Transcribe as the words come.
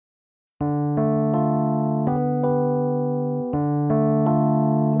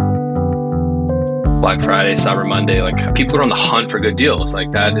Black Friday, Cyber Monday, like people are on the hunt for good deals.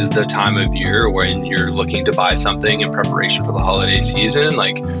 Like that is the time of year when you're looking to buy something in preparation for the holiday season.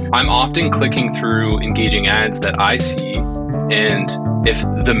 Like I'm often clicking through engaging ads that I see, and if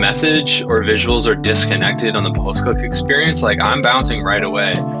the message or visuals are disconnected on the post-click experience, like I'm bouncing right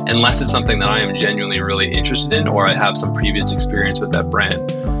away, unless it's something that I am genuinely really interested in or I have some previous experience with that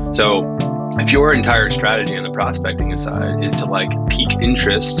brand. So if your entire strategy on the prospecting side is to like pique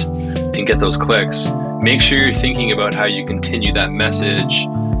interest and get those clicks, make sure you're thinking about how you continue that message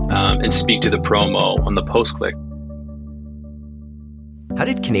and speak to the promo on the post-click. How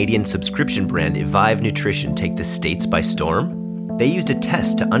did Canadian subscription brand Evive Nutrition take the States by storm? They used a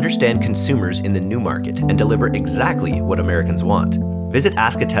test to understand consumers in the new market and deliver exactly what Americans want. Visit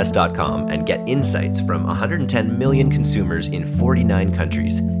askatest.com and get insights from 110 million consumers in 49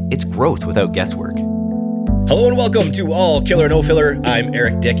 countries. It's growth without guesswork. Hello and welcome to All Killer No Filler. I'm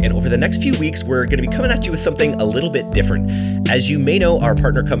Eric Dick, and over the next few weeks, we're going to be coming at you with something a little bit different. As you may know, our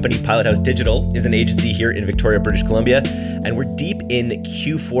partner company, Pilot House Digital, is an agency here in Victoria, British Columbia, and we're deep in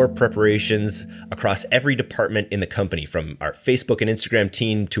Q4 preparations across every department in the company, from our Facebook and Instagram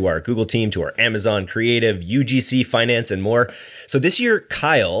team to our Google team to our Amazon creative, UGC, finance, and more. So this year,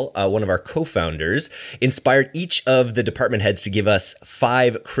 Kyle, one of our co-founders, inspired each of the department heads to give us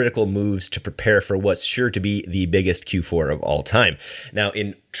 5 critical moves to prepare for what's sure to be the biggest Q4 of all time. Now,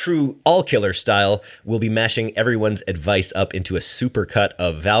 in true all-killer style, we'll be mashing everyone's advice up into a super cut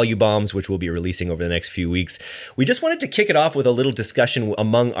of value bombs, which we'll be releasing over the next few weeks. We just wanted to kick it off with a little discussion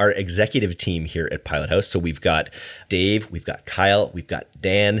among our executive team here at Pilot House. So we've got Dave, we've got Kyle, we've got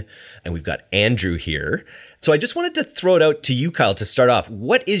Dan, and we've got Andrew here. So I just wanted to throw it out to you, Kyle, to start off.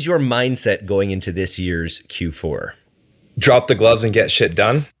 What is your mindset going into this year's Q4? Drop the gloves and get shit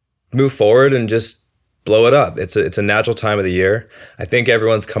done. Move forward and just blow it up. It's a natural time of the year. I think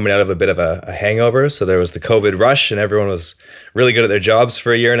everyone's coming out of a bit of a hangover. So there was the COVID rush and everyone was really good at their jobs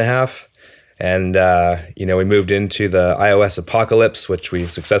for a year and a half. And, we moved into the iOS apocalypse, which we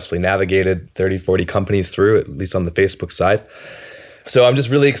successfully navigated 30, 40 companies through, at least on the Facebook side. So I'm just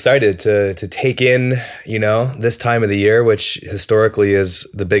really excited to take in, this time of the year, which historically is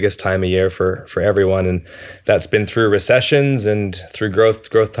the biggest time of year for everyone. And that's been through recessions and through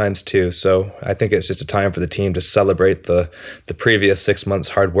growth times too. So I think it's just a time for the team to celebrate the previous 6 months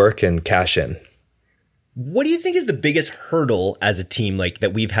hard work and cash in. What do you think is the biggest hurdle as a team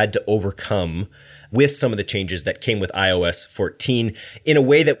that we've had to overcome with some of the changes that came with iOS 14 in a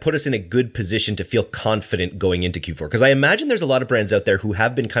way that put us in a good position to feel confident going into Q4? Because I imagine there's a lot of brands out there who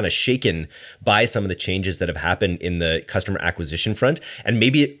have been kind of shaken by some of the changes that have happened in the customer acquisition front and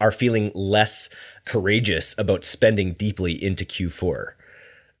maybe are feeling less courageous about spending deeply into Q4.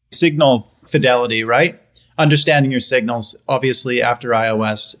 Signal fidelity, right? Understanding your signals. Obviously, after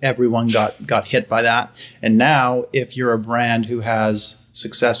iOS, everyone got hit by that. And now, if you're a brand who has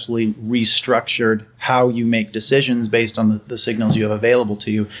successfully restructured how you make decisions based on the signals you have available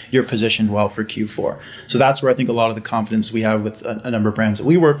to you, you're positioned well for Q4. So that's where I think a lot of the confidence we have with a number of brands that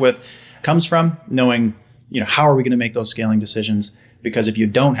we work with comes from, knowing, how are we going to make those scaling decisions? Because if you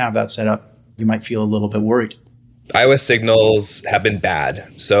don't have that set up, you might feel a little bit worried. iOS signals have been bad.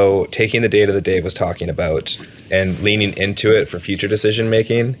 So taking the data that Dave was talking about and leaning into it for future decision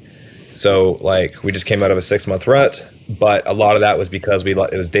making. So we just came out of a 6-month rut, but a lot of that was because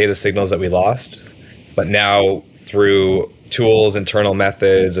it was data signals that we lost. But now through tools, internal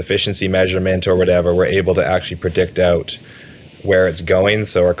methods, efficiency measurement or whatever, we're able to actually predict out where it's going.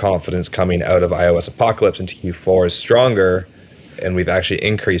 So our confidence coming out of iOS apocalypse into Q4 is stronger, and we've actually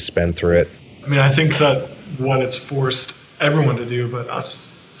increased spend through it. I mean, I think that what it's forced everyone to do, but us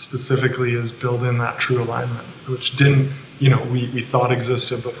specifically, is build in that true alignment, which didn't, we thought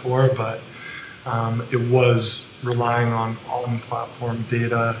existed before, but it was relying on platform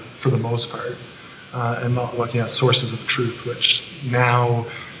data for the most part, and not looking at sources of truth, which now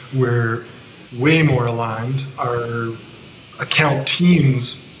we're way more aligned. Our account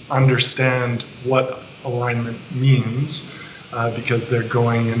teams understand what alignment means because they're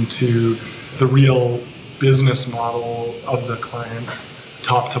going into the real business model of the client,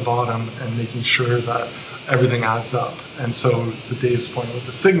 top to bottom, and making sure that everything adds up. And so, to Dave's point with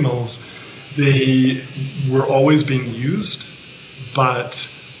the signals, they were always being used, but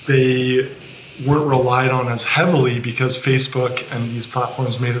they weren't relied on as heavily because Facebook and these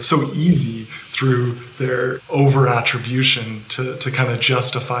platforms made it so easy through their over attribution to kind of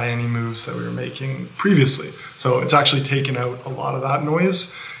justify any moves that we were making previously. So it's actually taken out a lot of that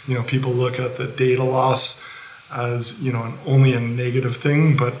noise. People look at the data loss as, only a negative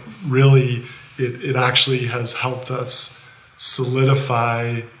thing, but really it actually has helped us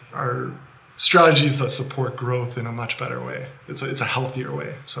solidify our strategies that support growth in a much better way. It's a healthier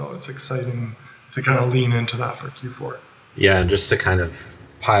way. So it's exciting to kind of lean into that for Q4. Yeah, and just to kind of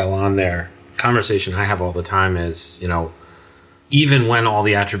pile on there, conversation I have all the time is, even when all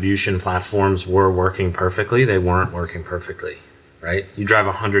the attribution platforms were working perfectly, they weren't working perfectly, right? You drive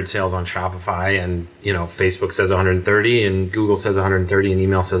 100 sales on Shopify and, Facebook says 130 and Google says 130 and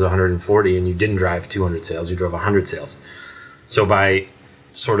email says 140, and you didn't drive 200 sales, you drove 100 sales. So by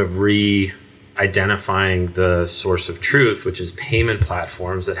sort of re-identifying the source of truth, which is payment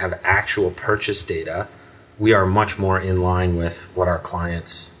platforms that have actual purchase data, we are much more in line with what our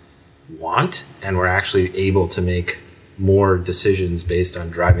clients want, and we're actually able to make more decisions based on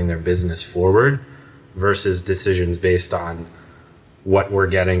driving their business forward versus decisions based on what we're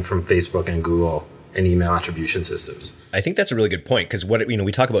getting from Facebook and Google and email attribution systems. I think that's a really good point, because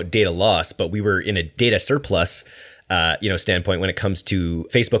we talk about data loss, but we were in a data surplus standpoint when it comes to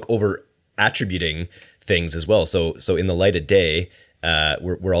Facebook over attributing things as well. So in the light of day,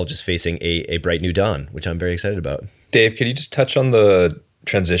 we're all just facing a bright new dawn, which I'm very excited about. Dave, could you just touch on the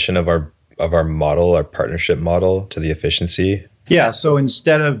transition of our model, our partnership model, to the efficiency? Yeah. So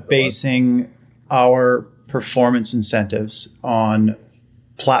instead of basing our performance incentives on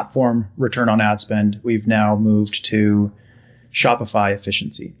platform return on ad spend, we've now moved to Shopify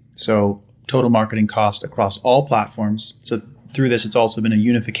efficiency. So total marketing cost across all platforms. So through this, it's also been a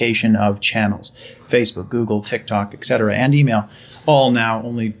unification of channels, Facebook, Google, TikTok, et cetera, and email, all now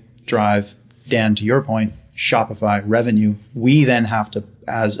only drive, Dan, to your point, Shopify revenue. We then have to,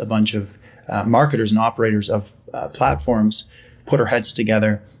 as a bunch of marketers and operators of platforms, put our heads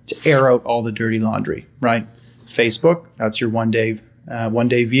together to air out all the dirty laundry, right? Facebook, that's your one day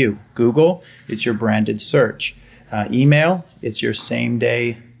view. Google, it's your branded search. Email, it's your same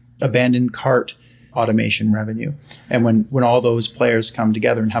day abandoned cart automation revenue. And when all those players come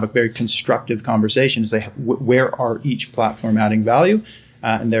together and have a very constructive conversation to say, where are each platform adding value?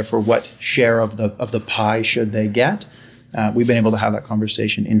 And therefore, what share of the pie should they get? We've been able to have that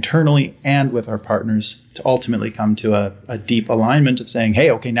conversation internally and with our partners to ultimately come to a deep alignment of saying,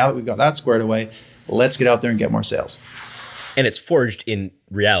 hey, okay, now that we've got that squared away, let's get out there and get more sales. And it's forged in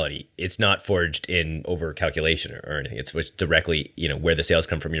reality. It's not forged in over calculation or anything. It's directly, where the sales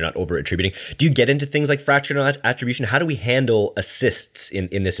come from. You're not over attributing. Do you get into things like fractional attribution? How do we handle assists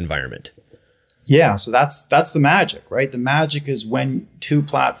in this environment? Yeah, so that's the magic, right? The magic is when two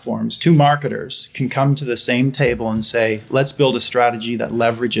marketers can come to the same table and say, let's build a strategy that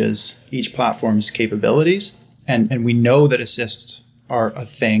leverages each platform's capabilities. And we know that assists are a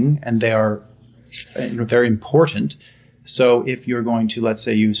thing and they are very important. So if you're going to, let's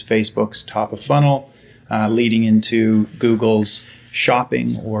say, use Facebook's top of funnel leading into Google's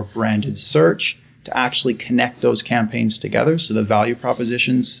shopping or branded search to actually connect those campaigns together so the value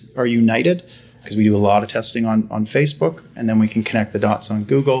propositions are united, because we do a lot of testing on Facebook, and then we can connect the dots on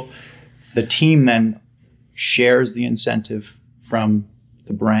Google. The team then shares the incentive from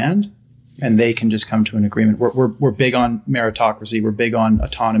the brand, and they can just come to an agreement. We're big on meritocracy. We're big on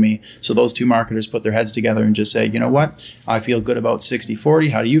autonomy. So those two marketers put their heads together and just say, you know what? I feel good about 60-40.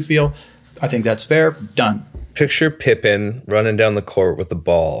 How do you feel? I think that's fair. Done. Picture Pippen running down the court with the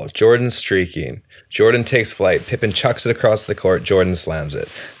ball. Jordan streaking. Jordan takes flight. Pippen chucks it across the court. Jordan slams it.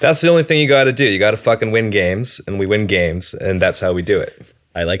 That's the only thing you got to do. You got to fucking win games, and we win games, and that's how we do it.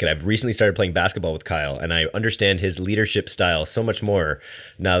 I like it. I've recently started playing basketball with Kyle, and I understand his leadership style so much more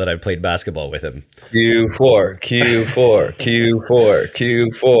now that I've played basketball with him. Q4, Q4, Q4,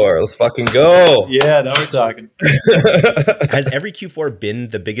 Q4. Let's fucking go. Yeah, now we're talking. Has every Q4 been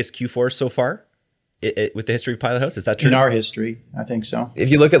the biggest Q4 so far with the history of Pilot House? Is that true? In our history, I think so. If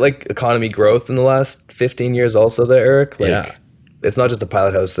you look at economy growth in the last 15 years also there, Eric, it's not just a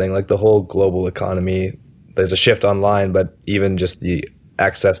Pilot House thing, the whole global economy, there's a shift online, but even just the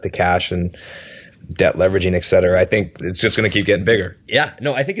access to cash and debt leveraging, et cetera, I think it's just going to keep getting bigger. Yeah,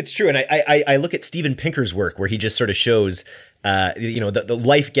 no, I think it's true. And I look at Steven Pinker's work where he just sort of shows, the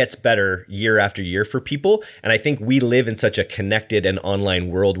life gets better year after year for people. And I think we live in such a connected and online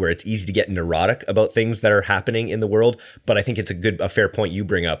world where it's easy to get neurotic about things that are happening in the world. But I think it's a fair point you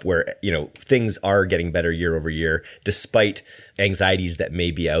bring up where, things are getting better year over year, despite anxieties that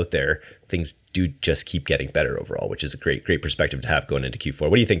may be out there. Things do just keep getting better overall, which is a great perspective to have going into Q4.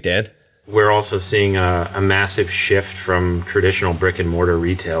 What do you think, Dan? We're also seeing a massive shift from traditional brick and mortar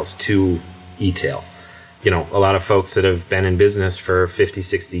retails to e-tail. A lot of folks that have been in business for 50,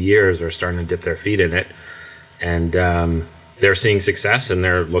 60 years are starting to dip their feet in it. And they're seeing success and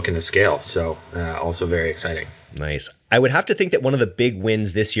they're looking to scale. So also very exciting. Nice. I would have to think that one of the big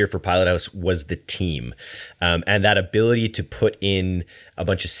wins this year for Pilot House was the team, and that ability to put in a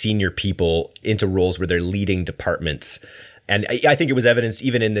bunch of senior people into roles where they're leading departments. And I think it was evidenced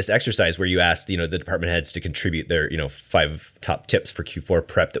even in this exercise where you asked, the department heads to contribute their, 5 top tips for Q4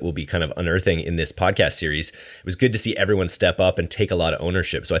 prep that we'll be kind of unearthing in this podcast series. It was good to see everyone step up and take a lot of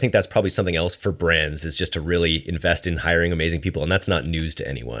ownership. So I think that's probably something else for brands, is just to really invest in hiring amazing people. And that's not news to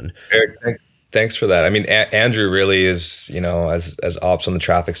anyone. Eric, thanks for that. I mean, Andrew really is, as ops on the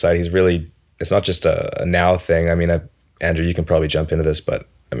traffic side, he's really, it's not just a now thing. I mean, Andrew, you can probably jump into this, but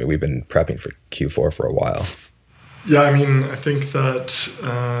I mean, we've been prepping for Q4 for a while. Yeah, I mean, I think that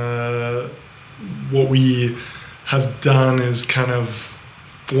what we have done is kind of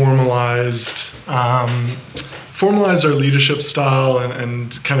formalized our leadership style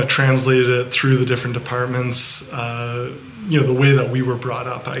and kind of translated it through the different departments. The way that we were brought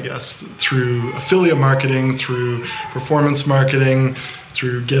up, I guess, through affiliate marketing, through performance marketing,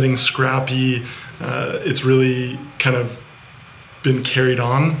 through getting scrappy. It's really kind of been carried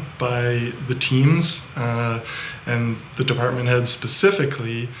on by the teams, and the department heads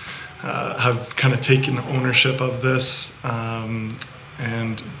specifically have kind of taken ownership of this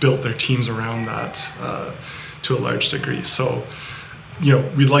and built their teams around that to a large degree. So,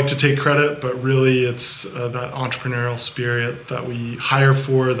 we'd like to take credit, but really it's that entrepreneurial spirit that we hire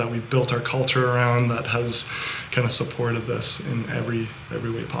for, that we built our culture around, that has kind of supported this in every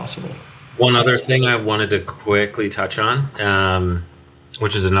way possible. One other thing I wanted to quickly touch on,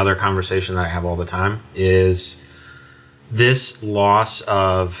 which is another conversation that I have all the time, is this loss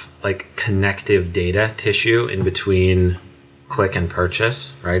of like connective data tissue in between click and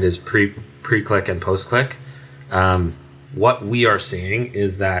purchase, right? Is pre-click and post-click. What we are seeing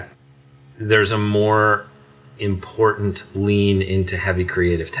is that there's a more important lean into heavy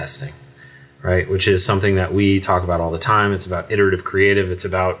creative testing, right? Which is something that we talk about all the time. It's about iterative creative. It's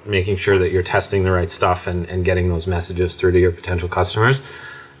about making sure that you're testing the right stuff and getting those messages through to your potential customers.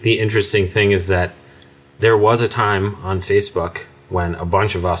 The interesting thing is that there was a time on Facebook when a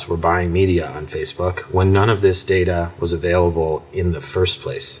bunch of us were buying media on Facebook when none of this data was available in the first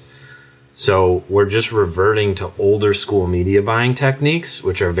place. So we're just reverting to older school media buying techniques,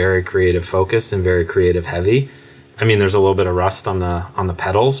 which are very creative focused and very creative heavy. I mean, there's a little bit of rust on the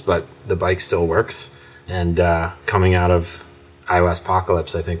pedals, but the bike still works. And coming out of iOS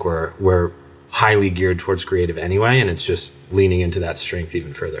apocalypse, I think we're highly geared towards creative anyway, and it's just leaning into that strength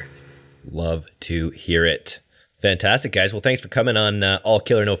even further. Love to hear it. Fantastic, guys. Well, thanks for coming on All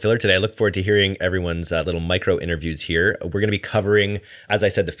Killer No Filler today. I look forward to hearing everyone's little micro interviews here. We're going to be covering, as I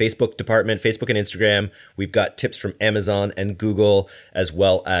said, the Facebook department, Facebook and Instagram. We've got tips from Amazon and Google, as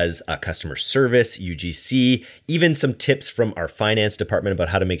well as customer service, UGC, even some tips from our finance department about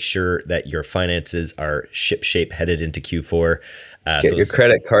how to make sure that your finances are shipshape headed into Q4. Get your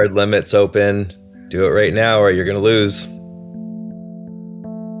credit card limits open. Do it right now or you're going to lose.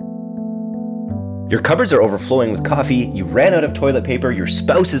 Your cupboards are overflowing with coffee, you ran out of toilet paper, your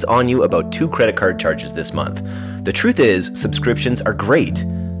spouse is on you about 2 credit card charges this month. The truth is, subscriptions are great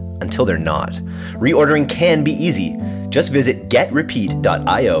until they're not. Reordering can be easy. Just visit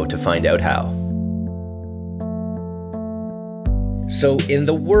getrepeat.io to find out how. So in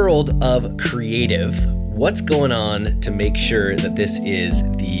the world of creative, what's going on to make sure that this is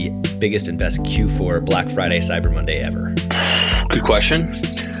the biggest and best Q4 Black Friday, Cyber Monday ever? Good question.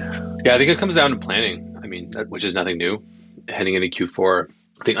 Yeah, I think it comes down to planning. I mean, which is nothing new. Heading into Q4,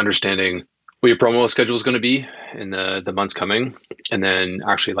 I think understanding what your promo schedule is going to be in the months coming, and then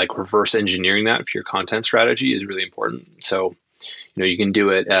actually like reverse engineering that for your content strategy is really important. So, you can do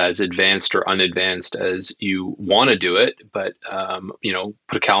it as advanced or unadvanced as you want to do it, but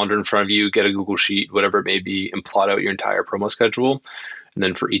put a calendar in front of you, get a Google Sheet, whatever it may be, and plot out your entire promo schedule. And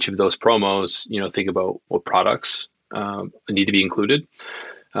then for each of those promos, think about what products need to be included.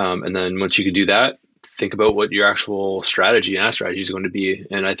 And then once you can do that, think about what your actual strategy and ad strategy is going to be.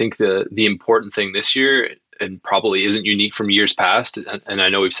 And I think the important thing this year, and probably isn't unique from years past, and I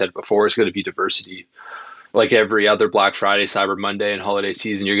know we've said it before, is going to be diversity. Like every other Black Friday, Cyber Monday, and holiday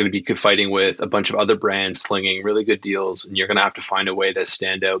season, you're going to be fighting with a bunch of other brands slinging really good deals, and you're going to have to find a way to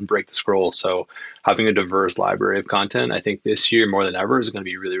stand out and break the scroll. So having a diverse library of content, I think this year more than ever is going to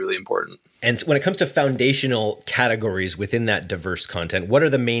be really, really important. And so when it comes to foundational categories within that diverse content, what are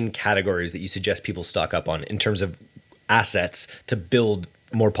the main categories that you suggest people stock up on in terms of assets to build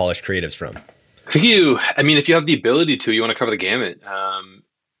more polished creatives from? I think if you have the ability to, you want to cover the gamut.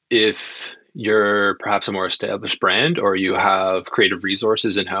 If you're perhaps a more established brand or you have creative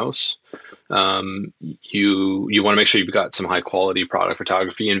resources in-house, you want to make sure you've got some high quality product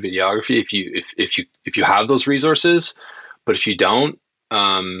photography and videography if you have those resources. But if you don't,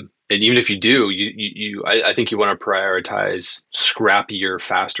 and even if you do, I think you want to prioritize scrappier,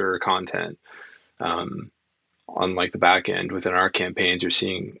 faster content. On like the back end within our campaigns, you're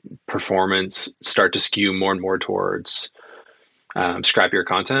seeing performance start to skew more and more towards scrappier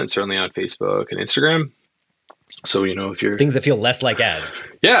content, certainly on Facebook and Instagram. So, if you're things that feel less like ads.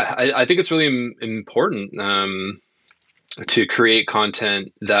 Yeah, I think it's really important to create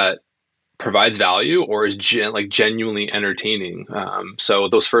content that provides value or is genuinely entertaining. So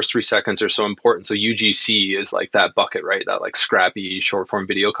those first 3 seconds are so important. So UGC is like that bucket, right? That like scrappy short form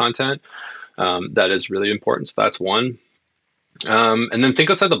video content. That is really important. So that's one. And then think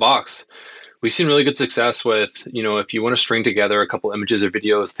outside the box. We've seen really good success with, if you want to string together a couple images or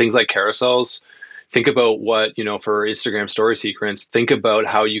videos, things like carousels, think about what, for Instagram story sequence, think about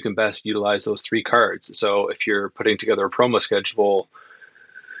how you can best utilize those 3 cards. So if you're putting together a promo schedule,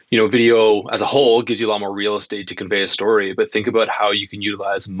 video as a whole gives you a lot more real estate to convey a story, but think about how you can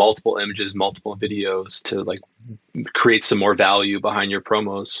utilize multiple images, multiple videos to like create some more value behind your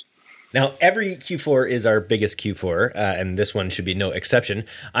promos. Now, every Q4 is our biggest Q4, and this one should be no exception.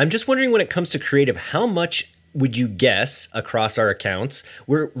 I'm just wondering, when it comes to creative, how much would you guess across our accounts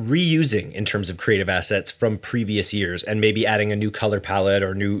we're reusing in terms of creative assets from previous years, and maybe adding a new color palette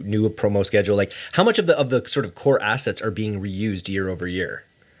or new promo schedule? Like, how much of the sort of core assets are being reused year over year?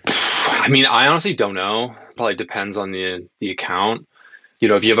 I mean, I honestly don't know. Probably depends on the account.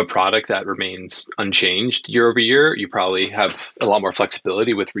 If you have a product that remains unchanged year over year, you probably have a lot more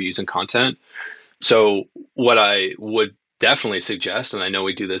flexibility with reusing content. So what I would definitely suggest, and I know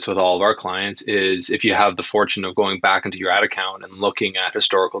we do this with all of our clients, is if you have the fortune of going back into your ad account and looking at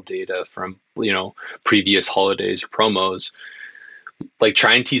historical data from, previous holidays or promos, like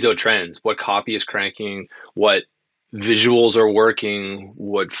try and tease out trends. What copy is cranking, what visuals are working,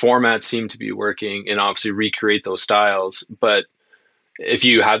 what formats seem to be working, and obviously recreate those styles. But if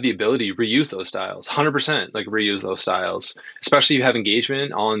you have the ability, reuse those styles, 100%, like reuse those styles, especially if you have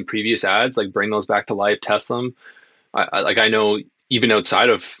engagement on previous ads, like bring those back to life, test them. I know even outside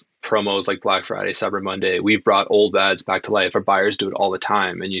of promos like Black Friday, Cyber Monday, we've brought old ads back to life. Our buyers do it all the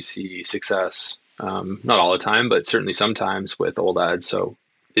time, and you see success. Not all the time, but certainly sometimes with old ads. So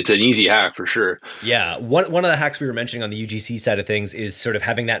it's an easy hack for sure. Yeah. One of the hacks we were mentioning on the UGC side of things is sort of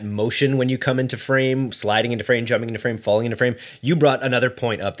having that motion when you come into frame, sliding into frame, jumping into frame, falling into frame. You brought another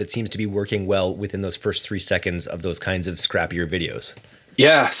point up that seems to be working well within those first 3 seconds of those kinds of scrappier videos.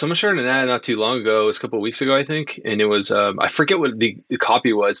 Yeah. Someone shared an ad not too long ago. It was a couple of weeks ago, I think. And it was, I forget what the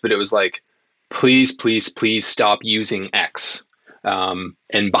copy was, but it was like, please, please, please stop using X.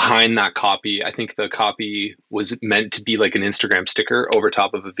 And behind that copy, I think the copy was meant to be like an Instagram sticker over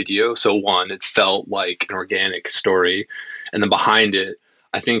top of a video. So one, it felt like an organic story. And then behind it,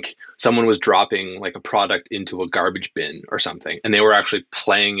 I think someone was dropping like a product into a garbage bin or something, and they were actually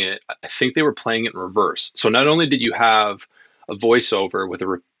playing it. I think they were playing it in reverse. So not only did you have a voiceover with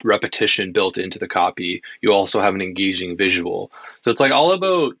a repetition built into the copy, you also have an engaging visual. So it's like all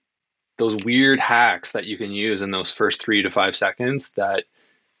about those weird hacks that you can use in those first 3 to 5 seconds that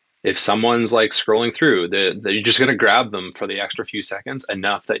if someone's like scrolling through, you're just going to grab them for the extra few seconds,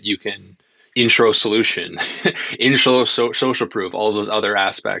 enough that you can intro solution, intro social proof, all those other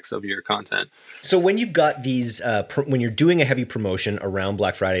aspects of your content. So when you've got these, when you're doing a heavy promotion around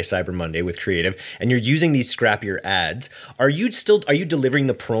Black Friday, Cyber Monday with creative, and you're using these scrappier ads, are you delivering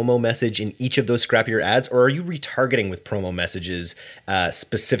the promo message in each of those scrappier ads, or are you retargeting with promo messages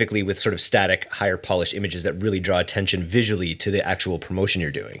specifically with sort of static, higher polished images that really draw attention visually to the actual promotion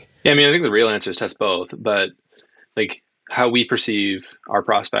you're doing? Yeah, I mean, I think the real answer is test both, but like how we perceive our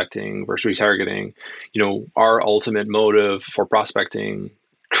prospecting versus retargeting, our ultimate motive for prospecting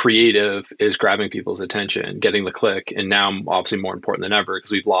creative is grabbing people's attention, getting the click. And now obviously more important than ever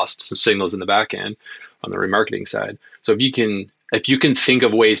because we've lost some signals in the back end on the remarketing side. So if you can think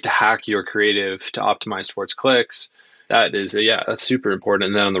of ways to hack your creative to optimize towards clicks, that's super important.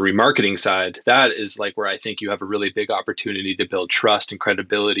 And then on the remarketing side, that is like where I think you have a really big opportunity to build trust and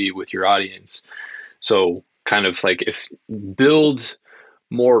credibility with your audience. So kind of like if build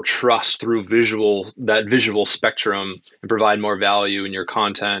more trust through that visual spectrum and provide more value in your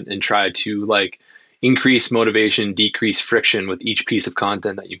content and try to like increase motivation, decrease friction with each piece of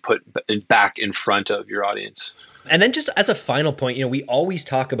content that you put back in front of your audience. And then just as a final point, we always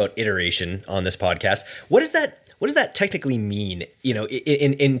talk about iteration on this podcast. What what does that technically mean?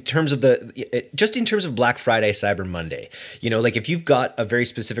 In terms of in terms of Black Friday, Cyber Monday, like if you've got a very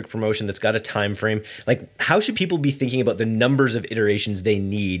specific promotion that's got a time frame, like how should people be thinking about the numbers of iterations they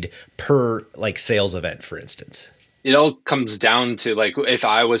need per like sales event, for instance? It all comes down to like, if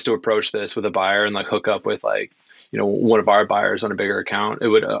I was to approach this with a buyer and like hook up with like, one of our buyers on a bigger account, it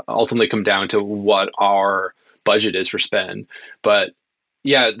would ultimately come down to what our budget is for spend. But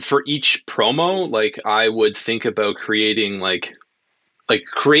yeah, for each promo, like I would think about creating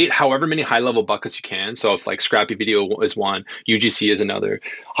create however many high level buckets you can. So if like scrappy video is one, UGC is another,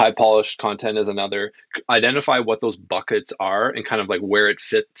 high polished content is another. Identify what those buckets are and kind of like where it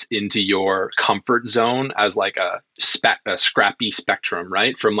fits into your comfort zone as like a scrappy spectrum,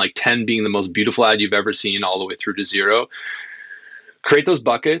 right? From like 10 being the most beautiful ad you've ever seen all the way through to 0. Create those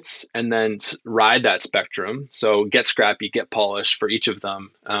buckets and then ride that spectrum. So get scrappy, get polished for each of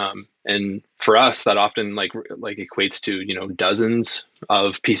them. And for us, that often like equates to, dozens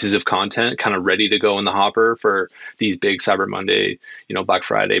of pieces of content kind of ready to go in the hopper for these big Cyber Monday, Black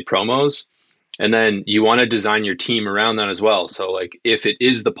Friday promos. And then you want to design your team around that as well. So like if it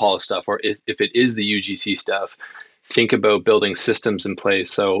is the polished stuff or if it is the UGC stuff, think about building systems in place.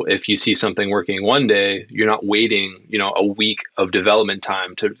 So if you see something working one day, you're not waiting, a week of development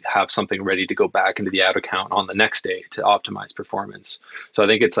time to have something ready to go back into the ad account on the next day to optimize performance. So I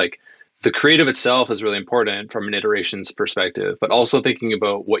think it's like the creative itself is really important from an iterations perspective, but also thinking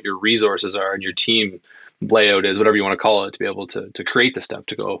about what your resources are and your team layout is, whatever you want to call it, to be able to create the stuff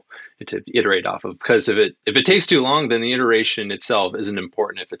to iterate off of. Because if it takes too long, then the iteration itself isn't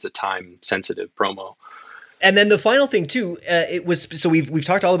important if it's a time sensitive promo. And then the final thing too, we've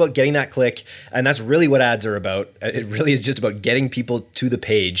talked all about getting that click, and that's really what ads are about. It really is just about getting people to the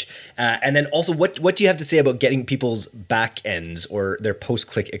page. And then also, what do you have to say about getting people's back ends or their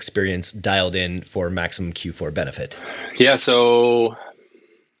post-click experience dialed in for maximum Q4 benefit? Yeah, so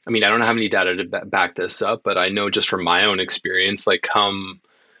I don't have any data to back this up, but I know just from my own experience, like come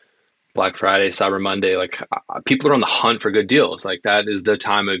Black Friday, Cyber Monday, like people are on the hunt for good deals. Like that is the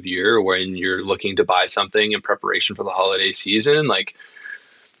time of year when you're looking to buy something in preparation for the holiday season. Like,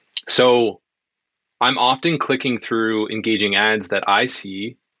 so I'm often clicking through engaging ads that I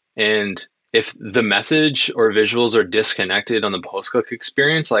see. And if the message or visuals are disconnected on the post-click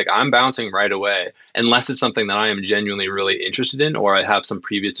experience, like I'm bouncing right away, unless it's something that I am genuinely really interested in, or I have some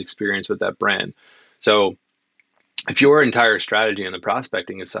previous experience with that brand. So if your entire strategy on the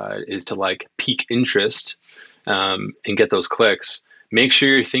prospecting side is to like pique interest and get those clicks, make sure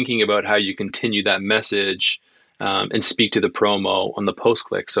you're thinking about how you continue that message and speak to the promo on the post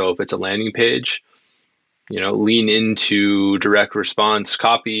click. So if it's a landing page, lean into direct response,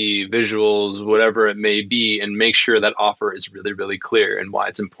 copy, visuals, whatever it may be, and make sure that offer is really, really clear and why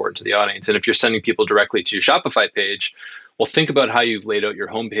it's important to the audience. And if you're sending people directly to your Shopify page, well, think about how you've laid out your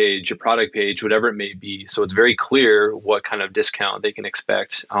homepage, your product page, whatever it may be. So it's very clear what kind of discount they can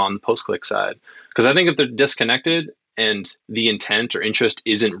expect on the post-click side. Because I think if they're disconnected and the intent or interest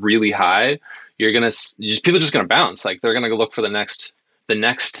isn't really high, people are just going to bounce. Like they're going to go look for the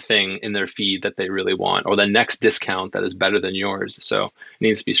next thing in their feed that they really want, or the next discount that is better than yours. So it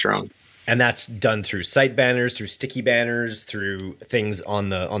needs to be strong. And that's done through site banners, through sticky banners, through things on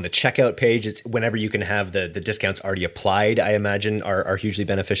the checkout page. It's whenever you can have the discounts already applied, I imagine, are hugely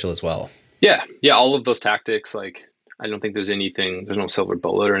beneficial as well. Yeah. All of those tactics, like I don't think there's no silver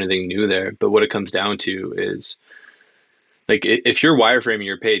bullet or anything new there. But what it comes down to is like if you're wireframing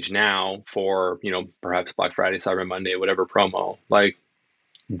your page now for, perhaps Black Friday, Cyber Monday, whatever promo, like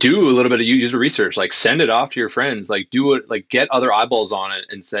do a little bit of user research, like send it off to your friends, like do it, like get other eyeballs on it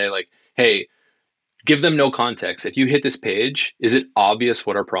and say like, hey, give them no context. If you hit this page, is it obvious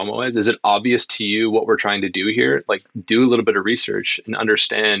what our promo is? Is it obvious to you what we're trying to do here? Like do a little bit of research and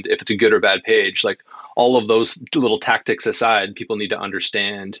understand if it's a good or bad page. Like all of those little tactics aside, people need to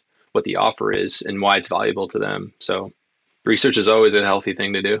understand what the offer is and why it's valuable to them. So research is always a healthy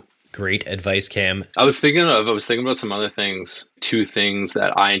thing to do. Great advice, Cam. I was thinking about some other things, 2 things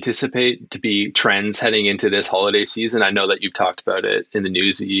that I anticipate to be trends heading into this holiday season. I know that you've talked about it in the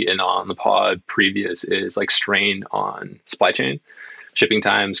newsy and on the pod previous, is like strain on supply chain. Shipping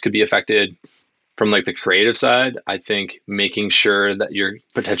times could be affected. From like the creative side, I think making sure that your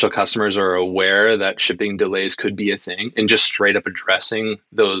potential customers are aware that shipping delays could be a thing and just straight up addressing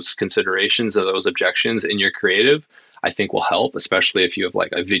those considerations or those objections in your creative, I think will help, especially if you have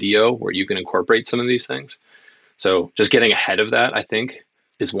like a video where you can incorporate some of these things. So just getting ahead of that, I think,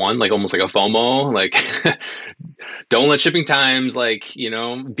 is one, like almost like a FOMO, like don't let shipping times, like,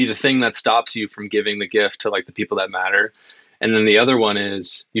 be the thing that stops you from giving the gift to like the people that matter. And then the other one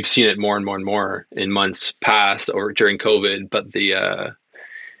is, you've seen it more and more and more in months past or during COVID, but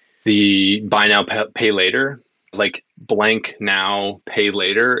the buy now, pay later, like blank now, pay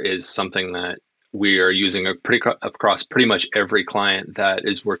later is something that we are using across pretty much every client that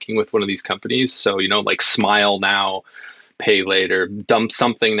is working with one of these companies. So, like smile now, pay later, dump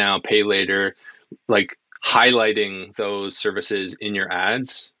something now, pay later, like highlighting those services in your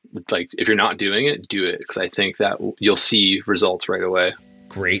ads. Like if you're not doing it, do it, because I think that you'll see results right away.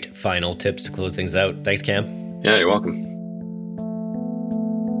 Great final tips to close things out. Thanks, Cam. Yeah, you're welcome.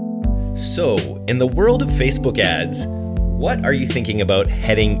 So, in the world of Facebook ads, what are you thinking about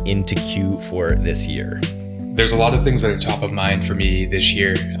heading into Q4 this year? There's a lot of things that are top of mind for me this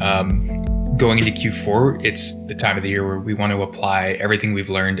year. Going into Q4, it's the time of the year where we want to apply everything we've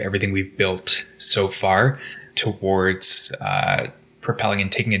learned, everything we've built so far towards propelling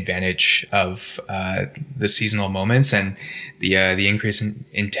and taking advantage of the seasonal moments and the increase in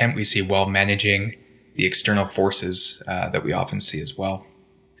intent we see while managing the external forces that we often see as well.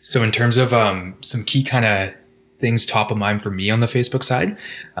 So in terms of some key kind of things top of mind for me on the Facebook side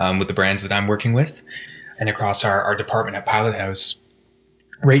with the brands that I'm working with and across our department at Pilot House,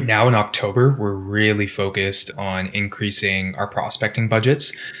 right now in October, we're really focused on increasing our prospecting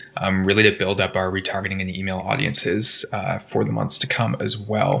budgets, really to build up our retargeting and email audiences for the months to come as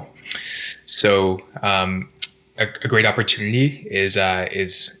well. So a great opportunity is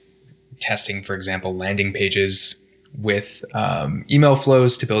testing, for example, landing pages with email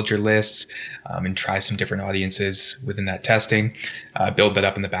flows to build your lists and try some different audiences within that testing. Build that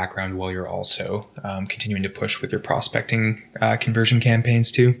up in the background while you're also continuing to push with your prospecting conversion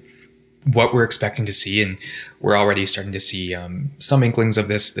campaigns too. What we're expecting to see, and we're already starting to see some inklings of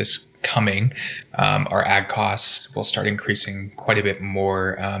this coming, our ad costs will start increasing quite a bit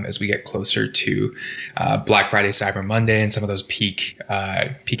more as we get closer to Black Friday, Cyber Monday, and some of those peak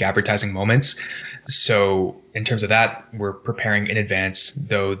advertising moments. So in terms of that, we're preparing in advance,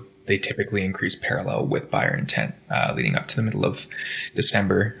 though they typically increase parallel with buyer intent leading up to the middle of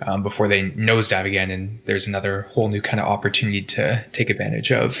December before they nosedive again. And there's another whole new kind of opportunity to take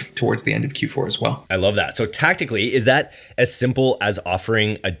advantage of towards the end of Q4 as well. I love that. So tactically, is that as simple as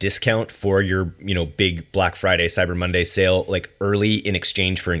offering a discount for your, big Black Friday, Cyber Monday sale, like early in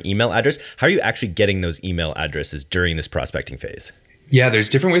exchange for an email address? How are you actually getting those email addresses during this prospecting phase? Yeah, there's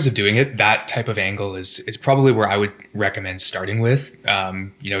different ways of doing it. That type of angle is probably where I would recommend starting with.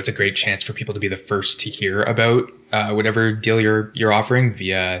 It's a great chance for people to be the first to hear about whatever deal you're offering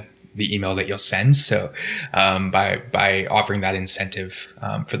via the email that you'll send. So by offering that incentive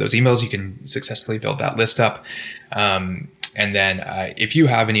for those emails, you can successfully build that list up. And then if you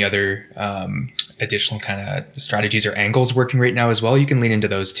have any other additional kind of strategies or angles working right now as well, you can lean into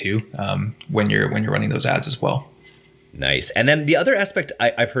those too when you're running those ads as well. Nice. And then the other aspect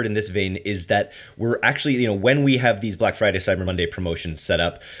I've heard in this vein is that we're actually, when we have these Black Friday, Cyber Monday promotions set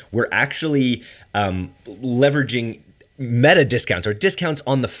up, we're actually leveraging meta discounts or discounts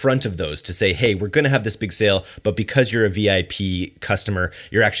on the front of those to say, hey, we're going to have this big sale, but because you're a VIP customer,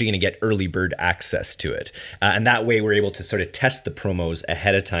 you're actually going to get early bird access to it. And that way we're able to sort of test the promos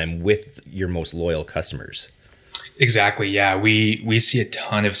ahead of time with your most loyal customers. Exactly. Yeah, we see a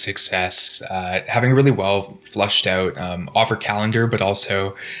ton of success having a really well flushed out offer calendar, but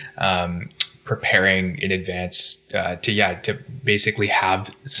also preparing in advance to basically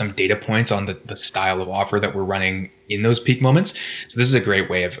have some data points on the style of offer that we're running in those peak moments. So this is a great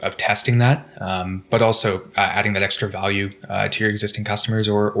way of testing that, but also adding that extra value to your existing customers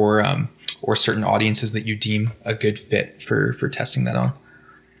or certain audiences that you deem a good fit for testing that on.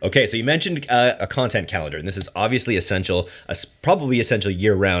 Okay, so you mentioned a content calendar, and this is obviously essential, probably essential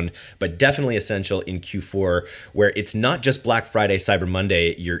year-round, but definitely essential in Q4, where it's not just Black Friday, Cyber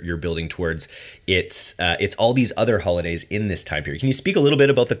Monday you're building towards. It's all these other holidays in this time period. Can you speak a little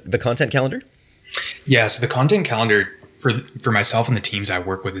bit about the content calendar? Yeah, so the content calendar for myself and the teams I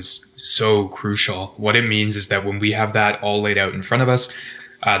work with is so crucial. What it means is that when we have that all laid out in front of us,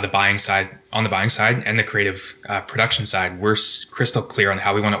 on the buying side and the creative production side, we're crystal clear on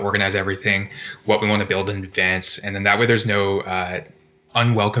how we want to organize everything, what we want to build in advance. And then that way there's no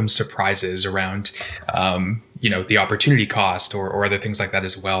unwelcome surprises around, the opportunity cost or other things like that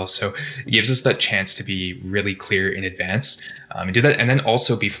as well. So it gives us that chance to be really clear in advance and do that. And then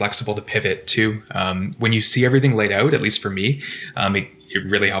also be flexible to pivot too. When you see everything laid out, at least for me, it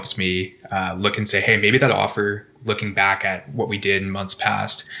really helps me look and say, hey, maybe that offer looking back at what we did in months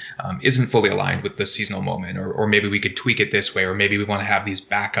past isn't fully aligned with the seasonal moment, or maybe we could tweak it this way, or maybe we want to have these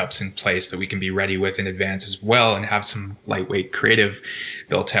backups in place that we can be ready with in advance as well, and have some lightweight creative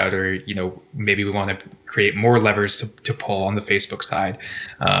built out, or maybe we want to create more levers to pull on the Facebook side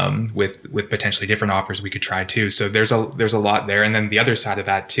with potentially different offers we could try too. So there's a lot there. And then the other side of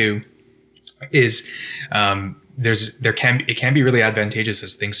that too is it can be really advantageous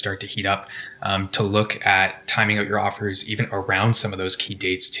as things start to heat up to look at timing out your offers even around some of those key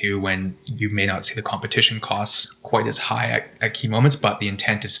dates too, when you may not see the competition costs quite as high at key moments, but the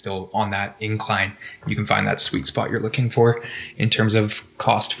intent is still on that incline. You can find that sweet spot you're looking for in terms of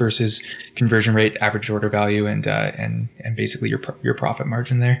cost versus conversion rate, average order value, and basically your profit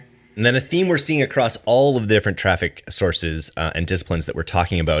margin there. And then a theme we're seeing across all of the different traffic sources and disciplines that we're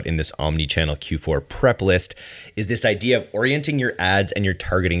talking about in this omni-channel Q4 prep list is this idea of orienting your ads and your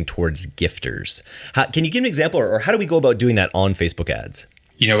targeting towards gifters. Can you give an example, or how do we go about doing that on Facebook ads?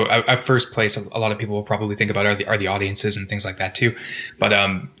 At first place, a lot of people will probably think about are the audiences and things like that too. But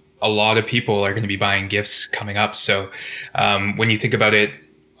a lot of people are going to be buying gifts coming up. So when you think about it,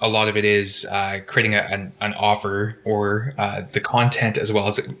 a lot of it is creating an offer, or the content, as well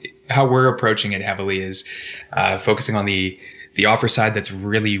as how we're approaching it heavily is focusing on the offer side that's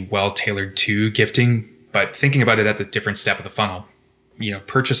really well tailored to gifting, but thinking about it at the different step of the funnel.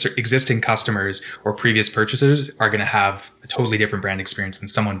 Existing customers or previous purchasers are going to have a totally different brand experience than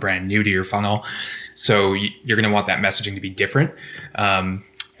someone brand new to your funnel. So you're going to want that messaging to be different. And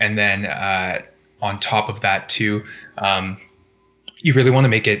then on top of that too, you really want to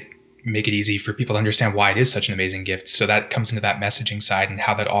make it easy for people to understand why it is such an amazing gift. So that comes into that messaging side and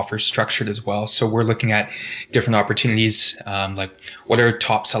how that offer is structured as well. So we're looking at different opportunities, like what are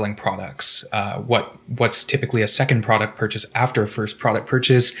top selling products? What's typically a second product purchase after a first product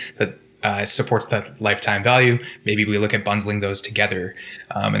purchase that supports that lifetime value. Maybe we look at bundling those together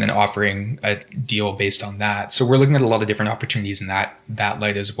and then offering a deal based on that. So we're looking at a lot of different opportunities in that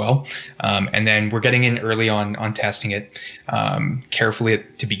light as well. And then we're getting in early on testing it carefully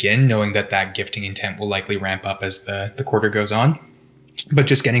to begin, knowing that gifting intent will likely ramp up as the quarter goes on. But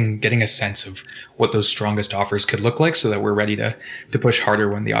just getting a sense of what those strongest offers could look like so that we're ready to push harder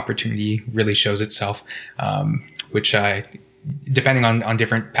when the opportunity really shows itself, which depending on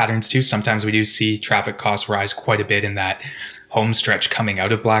different patterns too, sometimes we do see traffic costs rise quite a bit in that home stretch coming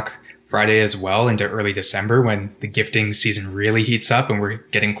out of Black Friday as well into early December, when the gifting season really heats up and we're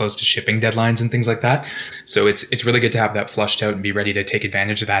getting close to shipping deadlines and things like that. So it's really good to have that flushed out and be ready to take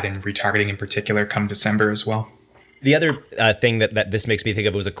advantage of that in retargeting in particular come December as well. The other thing that this makes me think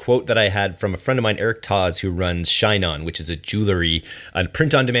of was a quote that I had from a friend of mine, Eric Taz, who runs Shine On, which is a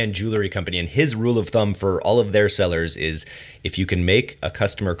print-on-demand jewelry company. And his rule of thumb for all of their sellers is, if you can make a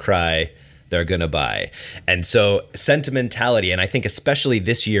customer cry, they're going to buy. And so sentimentality, and I think especially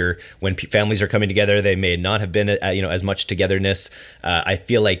this year when families are coming together, they may not have been as much togetherness. I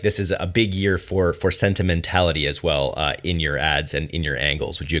feel like this is a big year for sentimentality as well in your ads and in your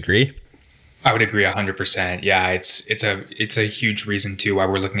angles. Would you agree? I would agree 100%. Yeah, it's a huge reason too why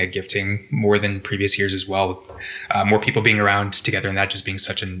we're looking at gifting more than previous years as well. More people being around together and that just being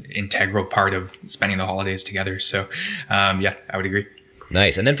such an integral part of spending the holidays together. So yeah, I would agree.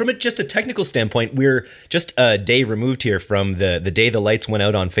 Nice. And then from just a technical standpoint, we're just a day removed here from the day the lights went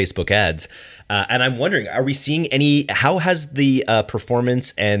out on Facebook ads. And I'm wondering, are we seeing how has the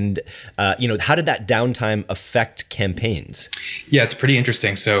performance and, how did that downtime affect campaigns? Yeah, it's pretty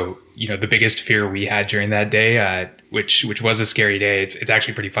interesting. So, the biggest fear we had during that day, which was a scary day, it's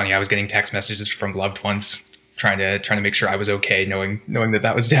actually pretty funny. I was getting text messages from loved ones trying to make sure I was okay, knowing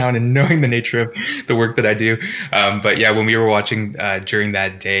that was down and knowing the nature of the work that I do. But yeah, when we were watching during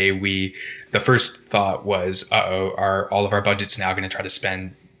that day, the first thought was, are all of our budgets now going to try to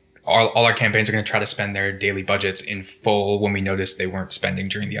spend, all our campaigns are going to try to spend their daily budgets in full when we noticed they weren't spending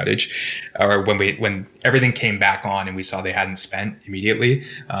during the outage, or when everything came back on and we saw they hadn't spent immediately.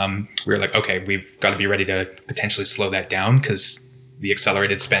 We were like, okay, we've got to be ready to potentially slow that down, because the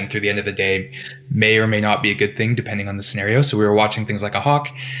accelerated spend through the end of the day may or may not be a good thing depending on the scenario. So we were watching things like a Hawk.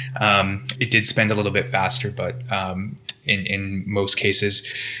 It did spend a little bit faster, but in most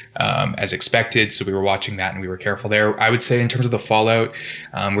cases as expected. So we were watching that and we were careful there. I would say in terms of the fallout,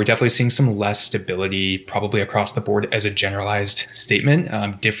 we're definitely seeing some less stability probably across the board as a generalized statement,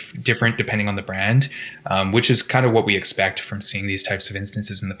 different depending on the brand, which is kind of what we expect from seeing these types of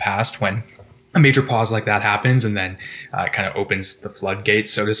instances in the past when a major pause like that happens, and then it kind of opens the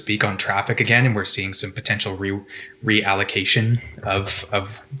floodgates, so to speak, on traffic again, and we're seeing some potential reallocation of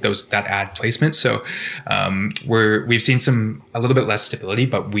that ad placement. So we've seen a little bit less stability,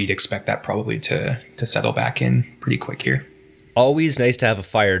 but we'd expect that probably to settle back in pretty quick here. Always nice to have a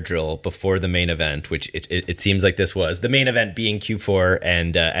fire drill before the main event, which it seems like this was. The main event being Q4,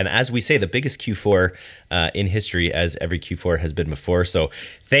 and as we say, the biggest Q4 in history, as every Q4 has been before. So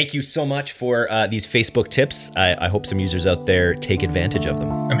thank you so much for these Facebook tips. I hope some users out there take advantage of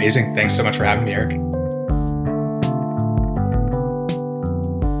them. Amazing. Thanks so much for having me, Eric.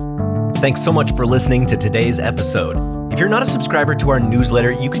 Thanks so much for listening to today's episode. If you're not a subscriber to our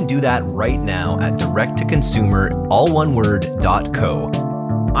newsletter, you can do that right now at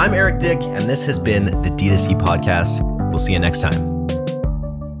directtoconsumer.co. I'm Eric Dick, and this has been the D2C Podcast. We'll see you next time.